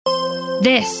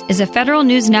This is a Federal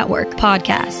News Network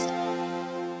podcast.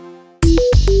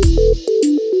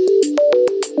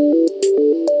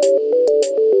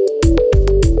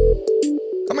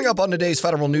 Coming up on today's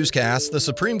Federal Newscast, the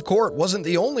Supreme Court wasn't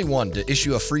the only one to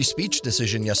issue a free speech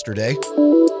decision yesterday.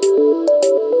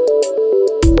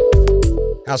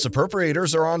 House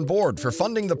appropriators are on board for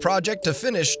funding the project to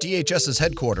finish DHS's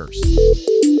headquarters.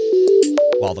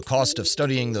 While the cost of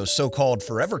studying those so-called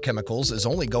forever chemicals is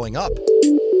only going up.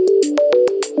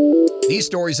 These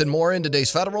stories and more in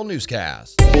today's Federal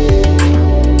Newscast.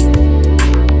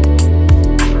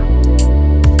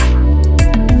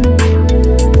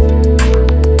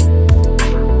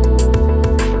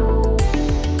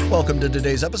 Welcome to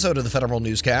today's episode of the Federal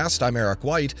Newscast. I'm Eric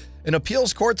White. An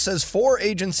appeals court says 4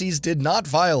 agencies did not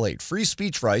violate free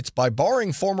speech rights by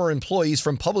barring former employees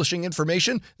from publishing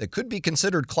information that could be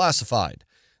considered classified.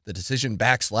 The decision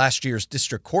backs last year's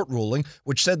district court ruling,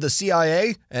 which said the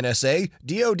CIA, NSA,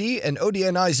 DoD, and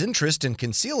ODNI's interest in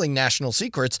concealing national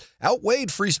secrets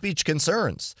outweighed free speech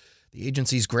concerns. The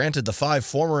agencies granted the 5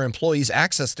 former employees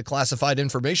access to classified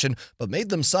information, but made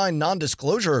them sign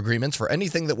non-disclosure agreements for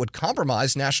anything that would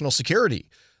compromise national security.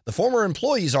 The former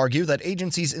employees argue that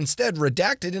agencies instead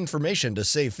redacted information to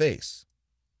save face.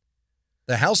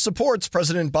 The House supports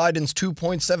President Biden's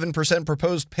 2.7%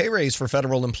 proposed pay raise for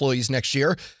federal employees next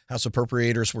year. House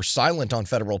appropriators were silent on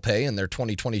federal pay in their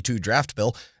 2022 draft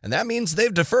bill, and that means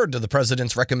they've deferred to the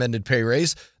president's recommended pay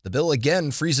raise. The bill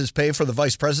again freezes pay for the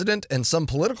vice president and some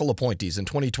political appointees in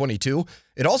 2022.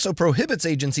 It also prohibits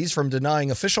agencies from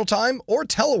denying official time or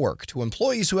telework to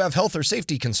employees who have health or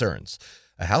safety concerns.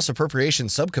 A House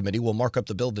Appropriations Subcommittee will mark up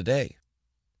the bill today.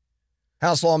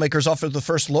 House lawmakers offered the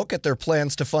first look at their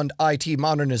plans to fund IT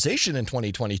modernization in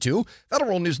 2022.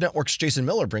 Federal News Network's Jason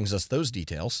Miller brings us those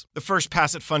details. The first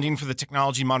pass at funding for the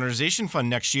Technology Modernization Fund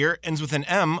next year ends with an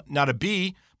M, not a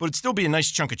B, but it'd still be a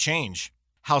nice chunk of change.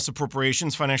 House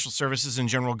Appropriations, Financial Services, and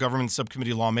General Government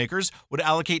Subcommittee lawmakers would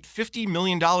allocate $50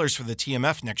 million for the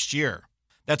TMF next year.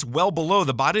 That's well below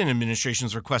the Biden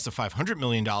administration's request of $500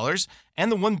 million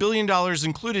and the $1 billion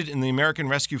included in the American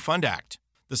Rescue Fund Act.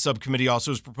 The subcommittee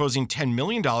also is proposing $10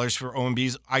 million for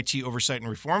OMB's IT Oversight and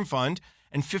Reform Fund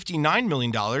and $59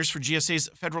 million for GSA's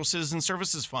Federal Citizen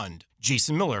Services Fund.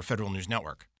 Jason Miller, Federal News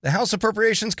Network. The House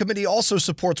Appropriations Committee also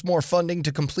supports more funding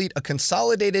to complete a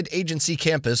consolidated agency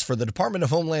campus for the Department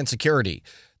of Homeland Security.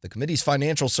 The committee's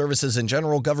Financial Services and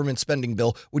General Government Spending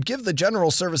Bill would give the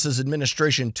General Services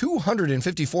Administration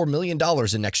 $254 million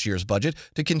in next year's budget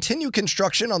to continue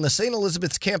construction on the St.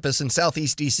 Elizabeth's campus in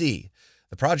Southeast D.C.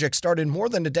 The project started more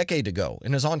than a decade ago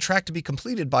and is on track to be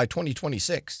completed by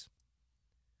 2026.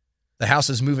 The House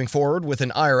is moving forward with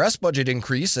an IRS budget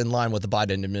increase in line with the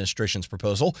Biden administration's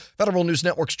proposal. Federal News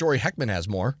Network's Jory Heckman has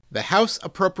more. The House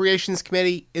Appropriations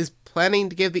Committee is planning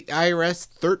to give the IRS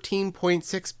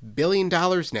 $13.6 billion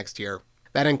next year.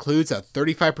 That includes a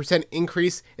 35%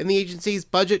 increase in the agency's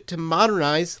budget to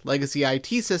modernize legacy IT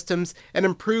systems and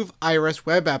improve IRS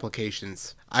web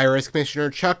applications. IRS Commissioner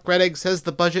Chuck Rettig says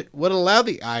the budget would allow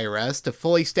the IRS to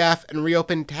fully staff and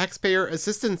reopen taxpayer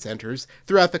assistance centers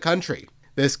throughout the country.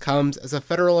 This comes as a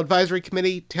federal advisory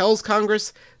committee tells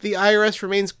Congress the IRS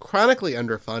remains chronically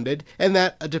underfunded and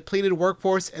that a depleted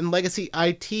workforce and legacy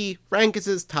IT rank as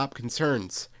its top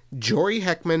concerns. Jory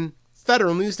Heckman,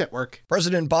 Federal News Network.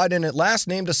 President Biden at last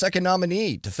named a second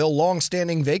nominee to fill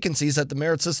long-standing vacancies at the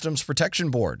Merit Systems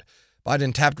Protection Board.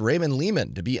 Biden tapped Raymond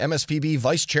Lehman to be MSPB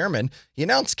vice chairman. He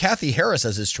announced Kathy Harris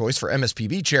as his choice for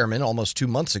MSPB chairman almost 2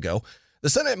 months ago. The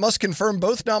Senate must confirm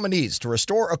both nominees to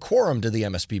restore a quorum to the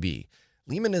MSPB.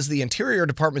 Lehman is the Interior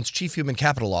Department's chief human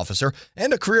capital officer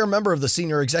and a career member of the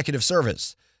Senior Executive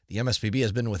Service. The MSPB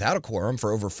has been without a quorum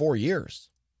for over 4 years.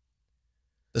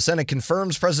 The Senate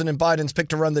confirms President Biden's pick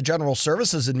to run the General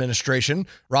Services Administration.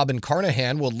 Robin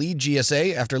Carnahan will lead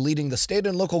GSA after leading the state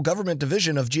and local government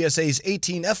division of GSA's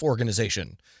 18F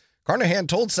organization. Carnahan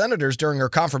told senators during her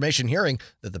confirmation hearing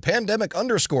that the pandemic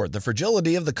underscored the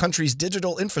fragility of the country's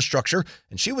digital infrastructure,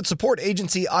 and she would support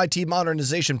agency IT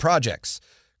modernization projects.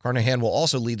 Carnahan will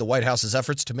also lead the White House's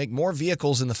efforts to make more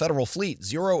vehicles in the federal fleet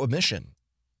zero emission.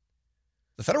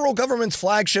 The federal government's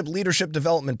flagship leadership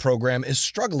development program is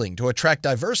struggling to attract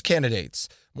diverse candidates.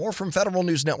 More from Federal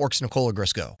News Network's Nicole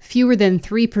Ogrysko. Fewer than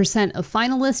 3% of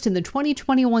finalists in the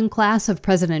 2021 class of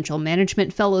Presidential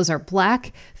Management Fellows are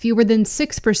Black. Fewer than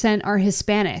 6% are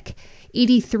Hispanic.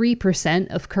 83%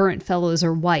 of current fellows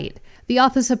are white. The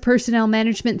Office of Personnel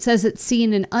Management says it's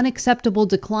seen an unacceptable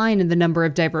decline in the number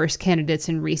of diverse candidates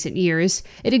in recent years.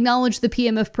 It acknowledged the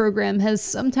PMF program has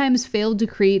sometimes failed to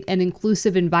create an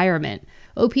inclusive environment.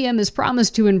 OPM has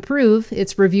promised to improve.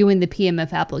 It's reviewing the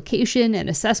PMF application and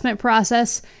assessment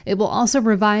process. It will also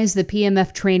revise the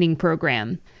PMF training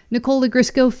program. Nicole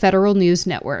Legrisco, Federal News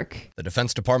Network. The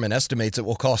Defense Department estimates it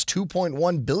will cost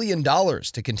 $2.1 billion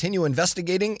to continue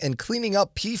investigating and cleaning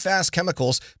up PFAS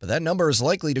chemicals, but that number is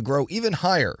likely to grow even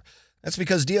higher. That's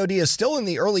because DoD is still in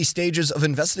the early stages of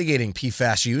investigating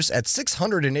PFAS use at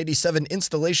 687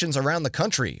 installations around the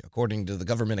country, according to the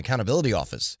Government Accountability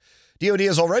Office. DoD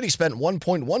has already spent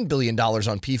 $1.1 billion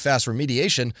on PFAS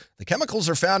remediation. The chemicals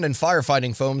are found in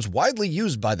firefighting foams widely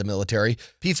used by the military.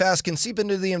 PFAS can seep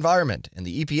into the environment, and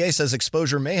the EPA says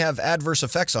exposure may have adverse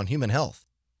effects on human health.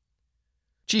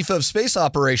 Chief of Space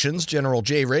Operations, General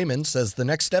Jay Raymond, says the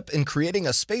next step in creating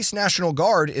a Space National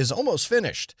Guard is almost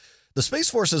finished. The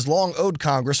Space Force has long owed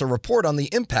Congress a report on the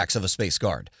impacts of a Space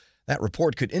Guard. That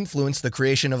report could influence the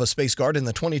creation of a Space Guard in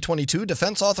the 2022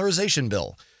 Defense Authorization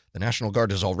Bill. The National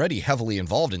Guard is already heavily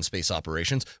involved in space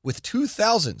operations, with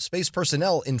 2,000 space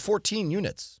personnel in 14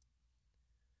 units.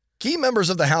 Key members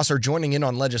of the House are joining in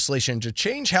on legislation to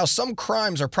change how some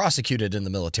crimes are prosecuted in the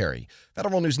military.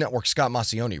 Federal News Network's Scott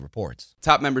Massioni reports.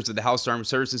 Top members of the House Armed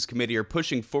Services Committee are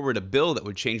pushing forward a bill that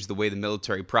would change the way the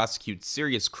military prosecutes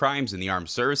serious crimes in the armed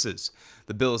services.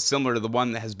 The bill is similar to the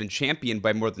one that has been championed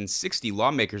by more than 60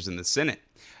 lawmakers in the Senate.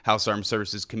 House Armed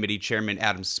Services Committee Chairman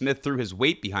Adam Smith threw his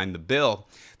weight behind the bill.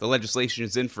 The legislation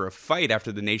is in for a fight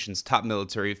after the nation's top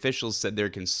military officials said they're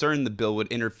concerned the bill would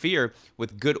interfere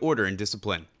with good order and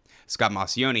discipline. Scott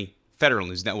Massioni, Federal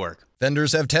News Network.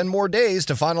 Vendors have 10 more days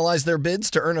to finalize their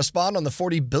bids to earn a spot on the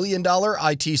 $40 billion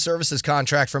IT services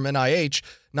contract from NIH.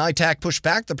 NITAC pushed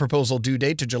back the proposal due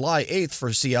date to July 8th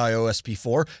for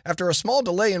CIO-SP4 after a small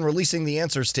delay in releasing the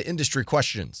answers to industry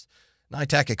questions.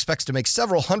 NITAC expects to make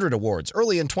several hundred awards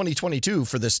early in 2022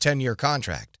 for this 10-year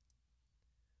contract.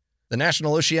 The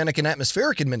National Oceanic and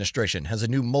Atmospheric Administration has a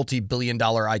new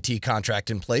multi-billion-dollar IT contract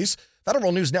in place.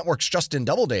 Federal News Network's Justin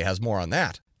Doubleday has more on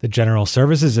that. The General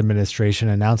Services Administration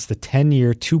announced the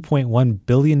 10-year, $2.1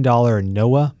 billion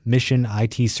NOAA Mission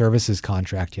IT Services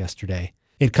contract yesterday.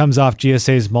 It comes off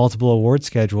GSA's multiple award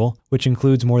schedule, which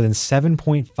includes more than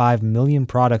 7.5 million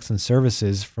products and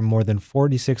services from more than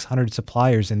 4,600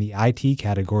 suppliers in the IT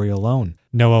category alone.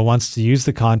 NOAA wants to use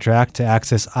the contract to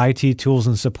access IT tools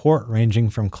and support ranging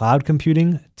from cloud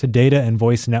computing to data and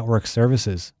voice network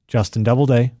services. Justin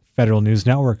Doubleday, Federal News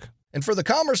Network. And for the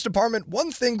Commerce Department,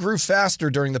 one thing grew faster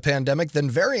during the pandemic than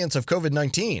variants of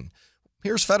COVID-19.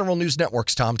 Here's Federal News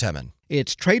Network's Tom Temin.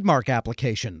 It's trademark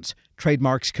applications.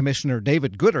 Trademarks Commissioner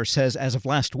David Gooder says as of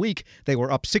last week, they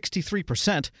were up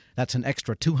 63%. That's an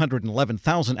extra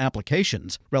 211,000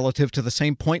 applications relative to the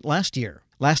same point last year.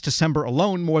 Last December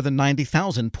alone, more than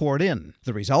 90,000 poured in.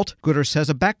 The result? Gooder says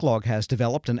a backlog has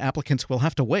developed and applicants will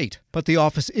have to wait. But the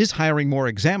office is hiring more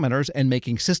examiners and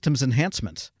making systems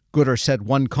enhancements. Gooder said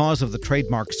one cause of the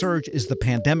trademark surge is the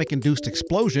pandemic-induced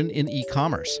explosion in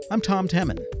e-commerce. I'm Tom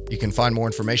Temin. You can find more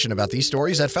information about these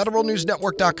stories at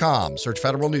federalnewsnetwork.com. Search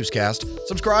Federal Newscast.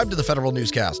 Subscribe to the Federal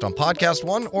Newscast on Podcast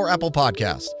One or Apple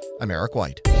Podcasts. I'm Eric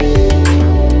White.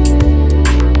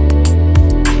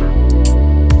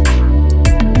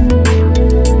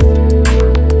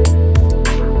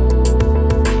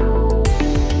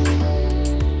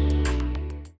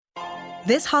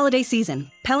 This holiday season,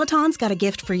 Peloton's got a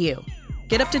gift for you.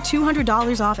 Get up to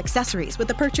 $200 off accessories with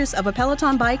the purchase of a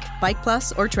Peloton bike, Bike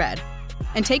Plus, or Tread.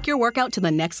 And take your workout to the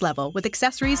next level with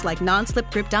accessories like non-slip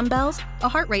grip dumbbells, a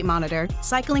heart rate monitor,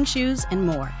 cycling shoes, and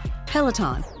more.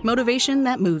 Peloton, motivation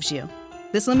that moves you.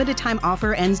 This limited time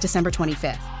offer ends December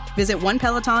 25th. Visit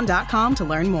onepeloton.com to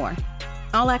learn more.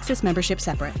 All access membership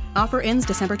separate. Offer ends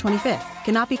December 25th.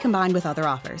 Cannot be combined with other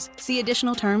offers. See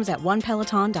additional terms at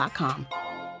onepeloton.com.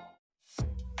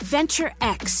 Venture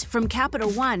X from Capital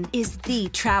One is the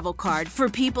travel card for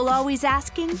people always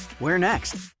asking, where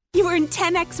next? You earn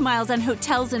 10x miles on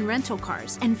hotels and rental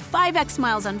cars, and 5x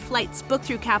miles on flights booked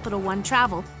through Capital One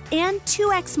Travel, and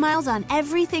 2x miles on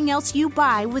everything else you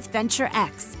buy with Venture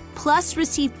X. Plus,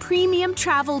 receive premium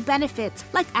travel benefits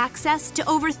like access to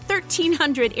over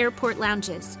 1,300 airport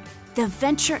lounges. The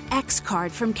Venture X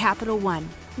card from Capital One.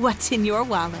 What's in your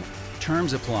wallet?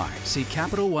 Terms apply. See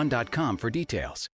CapitalOne.com for details.